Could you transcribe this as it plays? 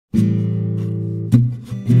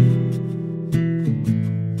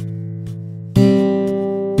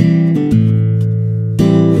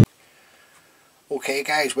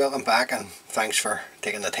Hey guys, welcome back and thanks for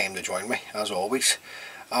taking the time to join me as always.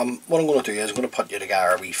 What I'm going to do is I'm going to put you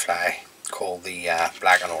together a wee fly called the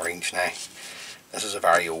black and orange. Now this is a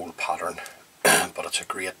very old pattern but it's a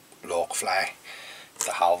great lough fly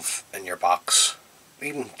to have in your box,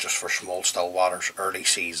 even just for small still waters, early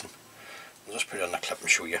season. I'll just put it in the clip and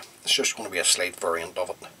show you. It's just going to be a slight variant of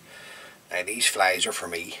it. Now these flies are for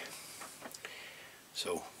me.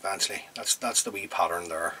 So eventually that's the wee pattern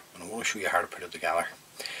there, and I'm going to show you how to put it together.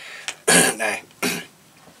 Now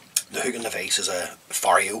the hook in the vase is a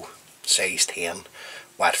Fario size 10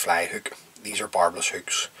 wet fly hook. These are barbless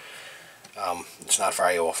hooks. It's not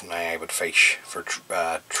very often now I would fish for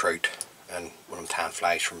trout and when I'm tying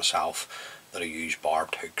flies for myself that I use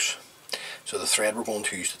barbed hooks. So the thread we're going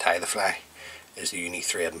to use to tie the fly is the uni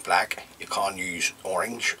thread in black. You can use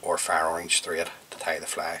orange or fire orange thread to tie the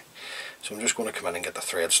fly. So I'm just going to come in and get the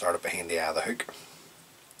thread started behind the eye of the hook,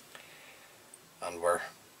 and we're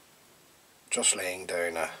just laying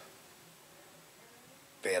down a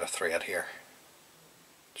bed of thread here,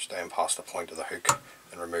 just down past the point of the hook,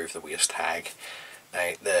 and remove the waist tag.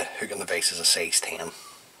 Now the hook in the vase is a size 10.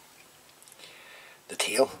 The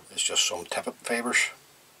tail is just some tippet fibres,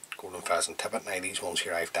 golden pheasant tippet. Now these ones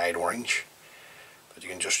here I've dyed orange, but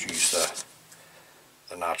you can just use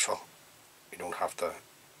the natural. You don't have to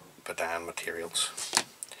put down materials.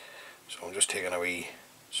 So I'm just taking a wee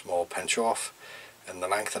small pinch off, and the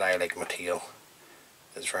length that I like my tail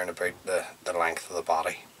is around about the length of the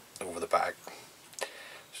body over the back. So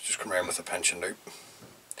just come around with a pinch and loop,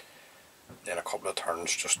 then a couple of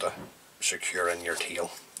turns just to secure in your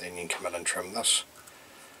tail. Then you can come in and trim this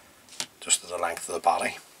just to the length of the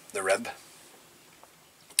body. The rib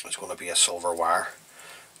is going to be a silver wire.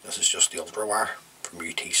 This is just the ultra wire from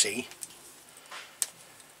UTC.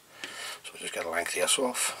 So just get a length of this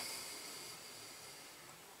off.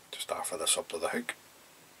 Just offer this up to the hook.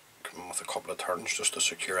 Come in with a couple of turns just to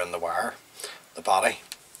secure in the wire. The body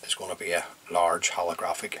is going to be a large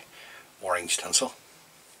holographic orange tinsel.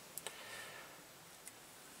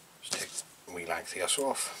 Just take a wee length of this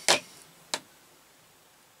off.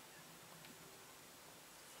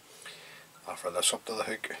 Offer this up to the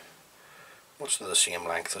hook. Much to the same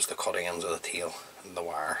length as the cutting ends of the tail and the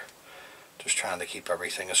wire. Just trying to keep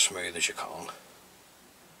everything as smooth as you can. You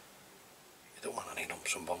don't want any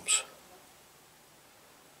lumps and bumps.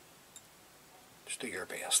 Just do your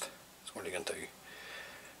best. That's what you can do.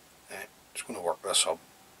 Just going to work this up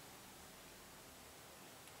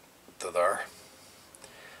to there.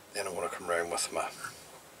 Then I'm going to come around with my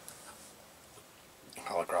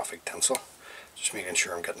holographic tinsel. Just making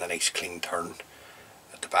sure I'm getting a nice clean turn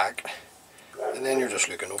at the back. And then you're just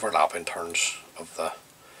looking overlapping turns of the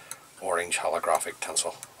orange holographic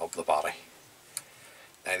tinsel of the body.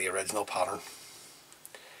 Now the original pattern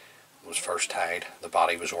was first tied, the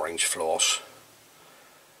body was orange floss,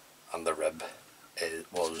 and the rib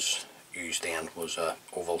was used then was a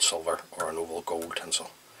oval silver or an oval gold tinsel.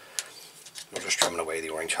 We're just trimming away the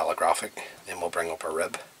orange holographic, then we'll bring up our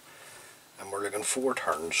rib, and we're looking 4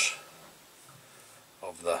 turns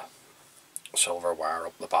of the silver wire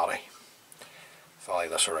up the body. Follow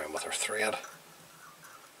this around with our thread.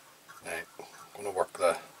 Now I'm going to work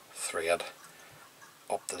the thread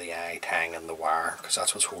up to the eye, tying in the wire, because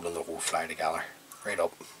that's what's holding the whole fly together, right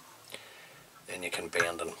up. Then you can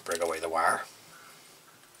bend and break away the wire,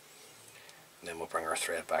 and then we'll bring our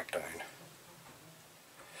thread back down.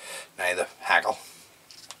 Now the hackle,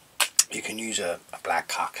 you can use a black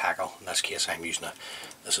cock hackle. In this case I'm using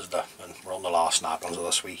this is and we're on the last knockings of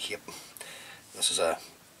this wee cape. This is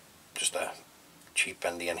just a cheap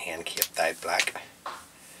Indian hen cape dyed black.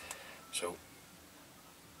 So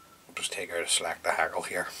we'll just take out, select the hackle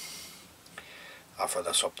here, offer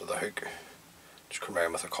this up to the hook, just come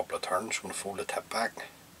around with a couple of turns. I'm going to fold the tip back,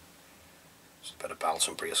 just a bit of balance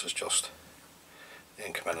and braces just,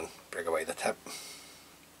 then come in and break away the tip,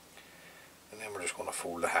 and then we're just going to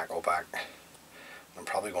fold the hackle back. I'm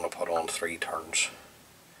probably going to put on 3 turns.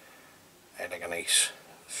 I like a nice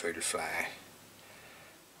full fly.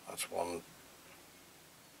 That's 1,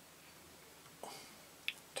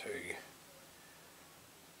 2,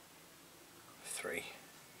 3.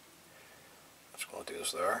 That's going to do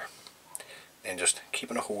this there. Then just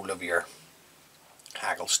keeping a hold of your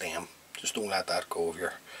hackle stem. Just don't let that go if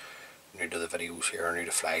you're new to the videos here or new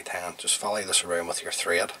to fly tying. Just follow this around with your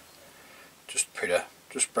thread. Just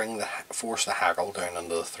force the hackle down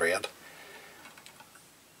into the thread,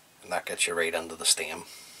 and that gets you right into the stem.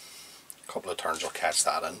 A couple of turns will catch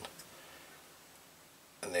that in,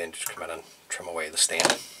 and then just come in and trim away the stem.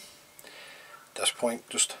 At this point,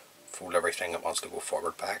 just fold everything that wants to go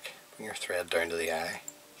forward back. Bring your thread down to the eye,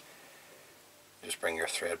 Just bring your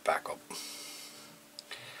thread back up.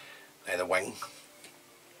 Now the wing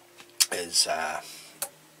is,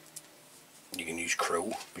 you can use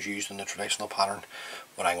crow, was used in the traditional pattern.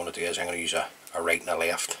 What I'm going to do is I'm going to use a right and a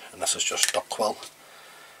left, and this is just duck quill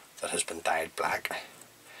that has been dyed black.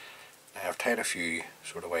 Now I've tied a few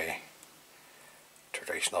sort of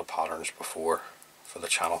traditional patterns before for the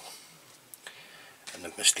channel, and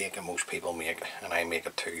the mistake that most people make, and I make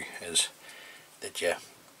it too, is that you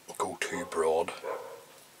go too broad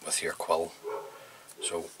with your quill.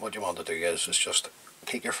 So what you want to do is just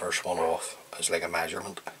take your first one off as like a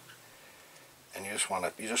measurement, and you just want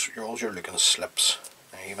it, all you're looking slips.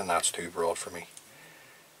 Now even that's too broad for me.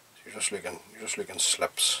 So you're just looking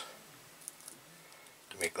slips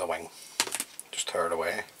to make the wing. Just tear it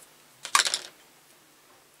away.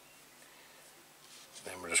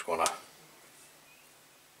 Then we're just gonna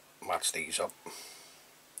match these up.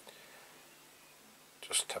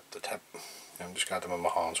 Just tip to tip. I'm just got them in my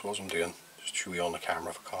hands. What I'm doing, just show you on the camera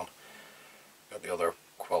if I can. Got the other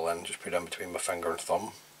quill in, just put it in between my finger and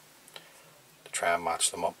thumb to try and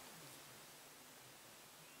match them up.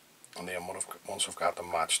 And then once I've got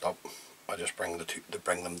them matched up, I just bring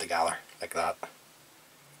them together like that.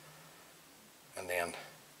 And then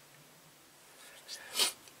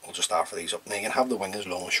we'll just offer these up. Now you can have the wing as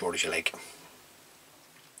long or short as you like.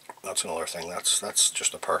 That's another thing. That's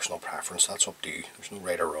just a personal preference. That's up to you. There's no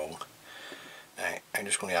right or wrong. Now I'm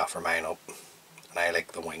just going to offer mine up, and I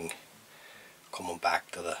like the wing coming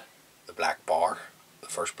back to the black bar, the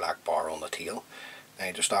first black bar on the tail. Now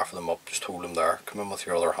you just offer them up. Just hold them there. Come in with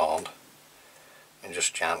your other hand, and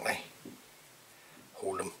just gently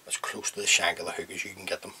hold them as close to the shank of the hook as you can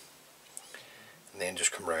get them. And then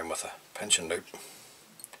just come around with a pinch and loop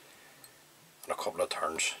and a couple of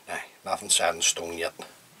turns. Now nothing's set in stone yet,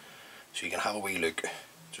 so you can have a wee look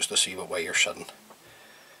just to see what way you're sitting.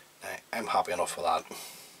 Now I'm happy enough with that.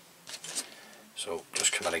 So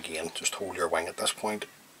just come in again, just hold your wing at this point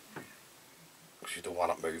because you don't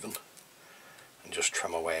want it moving, and just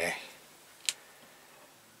trim away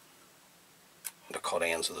the cut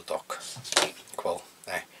ends of the duck quill.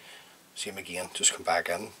 Now same again, just come back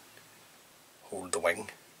in, hold the wing.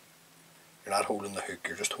 You're not holding the hook,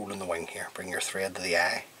 you're just holding the wing here. Bring your thread to the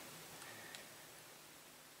eye,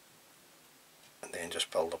 and then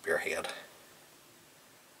just build up your head.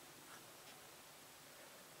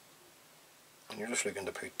 And you're just looking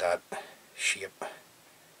to put that shape that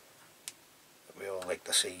we all like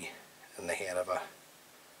to see in the head of a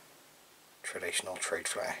traditional trout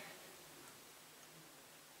fly.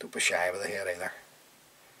 Don't be shy with the head either.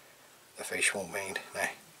 The fish won't mind. Now,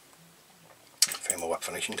 find my whip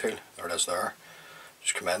finishing tool. There it is there.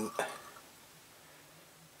 Just come in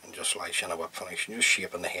and just lash in a whip finish and just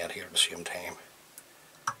shaping the head here at the same time.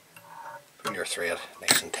 Pull your thread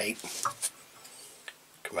nice and tight.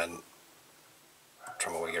 Come in,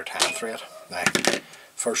 trim away your tan thread. Now,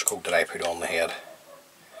 first coat that I put on the head,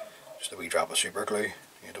 just a wee drop of super glue.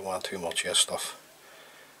 You don't want too much of this stuff.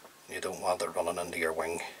 You don't want it running into your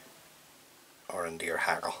wing or into your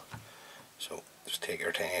hackle. So just take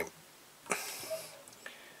your time,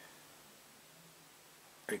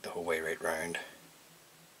 right the whole way right round,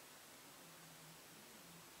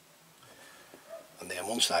 and then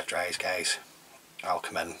once that dries, guys, I'll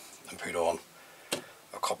come in and put on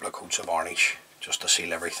a couple of coats of varnish just to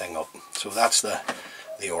seal everything up. So that's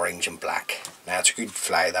the orange and black. Now it's a good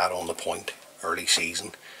fly that on the point early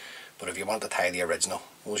season, but if you want to tie the original,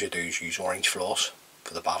 all you do is use orange floss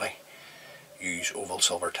for the body, use oval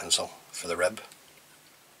silver tinsel for the rib,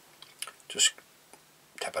 just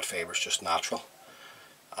tippet fibres, just natural,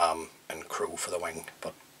 and crow for the wing,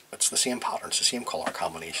 but it's the same pattern, it's the same colour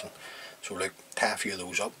combination. So look, tie a few of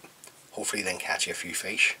those up, hopefully then catch you a few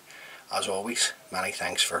fish. As always, many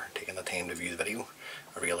thanks for taking the time to view the video,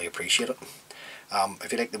 I really appreciate it.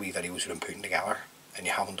 If you like the wee videos that I'm putting together and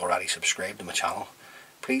you haven't already subscribed to my channel,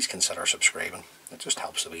 please consider subscribing. It just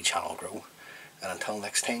helps the wee channel grow. And until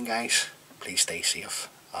next time, guys, please stay safe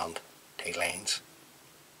and take lines.